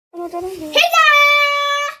don't know. Hey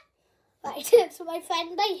there! Right, so my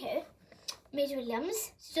friend by here, Maisie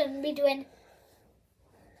Williams, she's going to be doing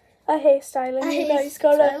A hairstyle, and you guys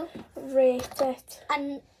gotta rate it.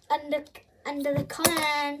 and under the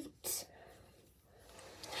comments.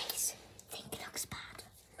 Guys, think it looks bad.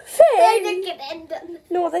 Finn!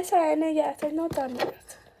 No, they're saying it yet. I'm not done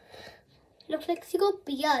yet. Looks like she got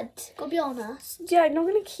beard. Go be honest. Yeah, I'm not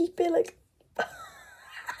gonna keep it like.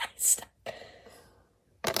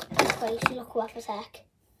 That's why you should look up a sec.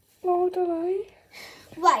 Oh, don't I?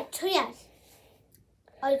 Right, so yeah.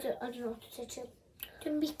 I don't know what to say to you.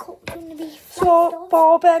 Gonna be So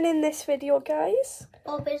Bob and in this video, guys.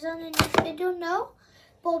 Bob is on in this video now.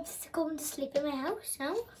 Bob's going to sleep in my house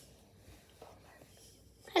now.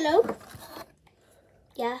 Hello.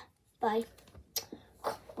 Yeah. Bye.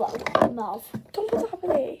 Well, I'm off. Don't put that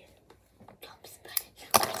away.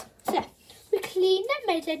 So yeah, we cleaned and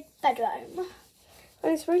made a bedroom.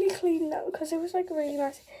 And it's really clean now because it was like really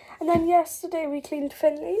messy. And then yesterday we cleaned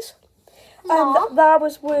Finley's. And that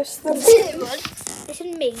was worse than It's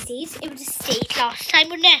in Maisie's. It was a steak last time,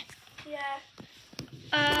 wasn't it? Yeah.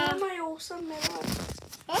 Oh, my awesome mirror.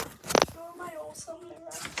 Huh? Oh, my awesome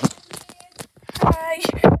mirror. Hi.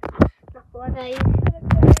 Not what I...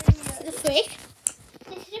 The freak.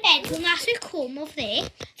 This is the bedroom. That's her comb over there.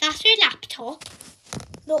 That's her laptop.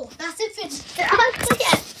 No, that's her fridge.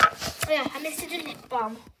 Oh yeah, and this is a lip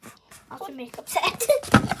balm. That's a makeup set. Do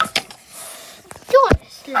you want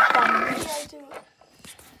this lip balm? Yeah, I do.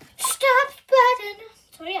 Stop spreading.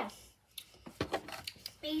 So yeah.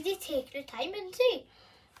 Maisie take the time and see.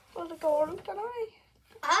 Well, the goal, can I?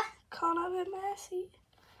 Ah? Can't have it messy.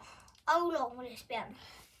 How long will this be on?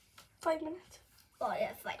 5 minutes. Oh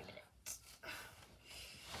yeah, 5 minutes.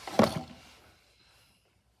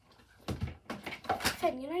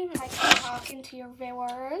 Finn, you don't even like talking to your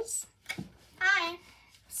viewers. Hi.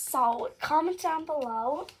 So, comment down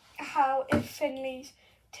below how if Finley's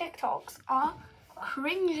TikToks are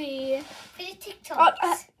cringy. For the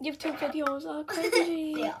TikToks. YouTube videos are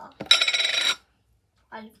cringy. They are.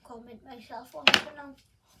 I'll comment myself on it now.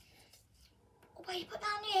 Oh, why you put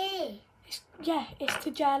that on here? It's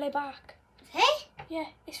to gel it back. Hey? Yeah,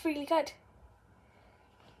 it's really good.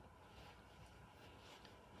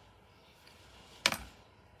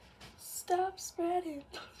 Stop spreading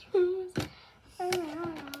rumors.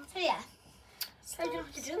 So yeah. So I don't know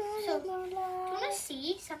what to do. So do you want to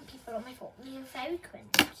see some people on my phone? They're very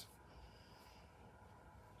cringe.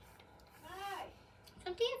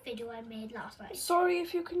 Something a video I made last night. Sorry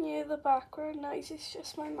if you can hear the background noise, it's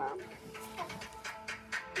just my mum.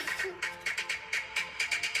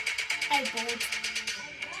 Hey, bored.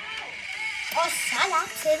 Oh, salad,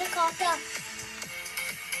 terracotta.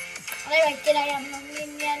 Alright, did I have one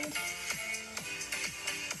in the end?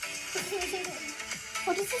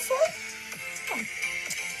 What does it say?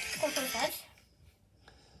 What was that?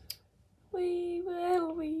 We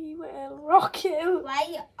will rock you. Why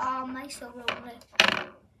am I so lonely?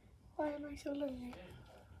 Why am I so lonely?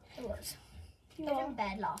 It was. I was in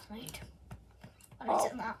bed last night. And I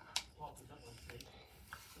said that.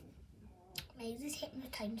 Maisie's taking the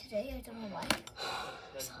time today, I don't know why.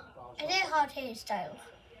 Is it a hard hairstyle?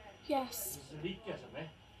 Yes. Made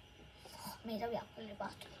a really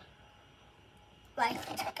bad. Right,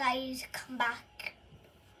 guys, come back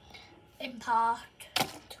in part 2.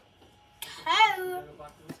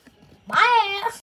 Bye!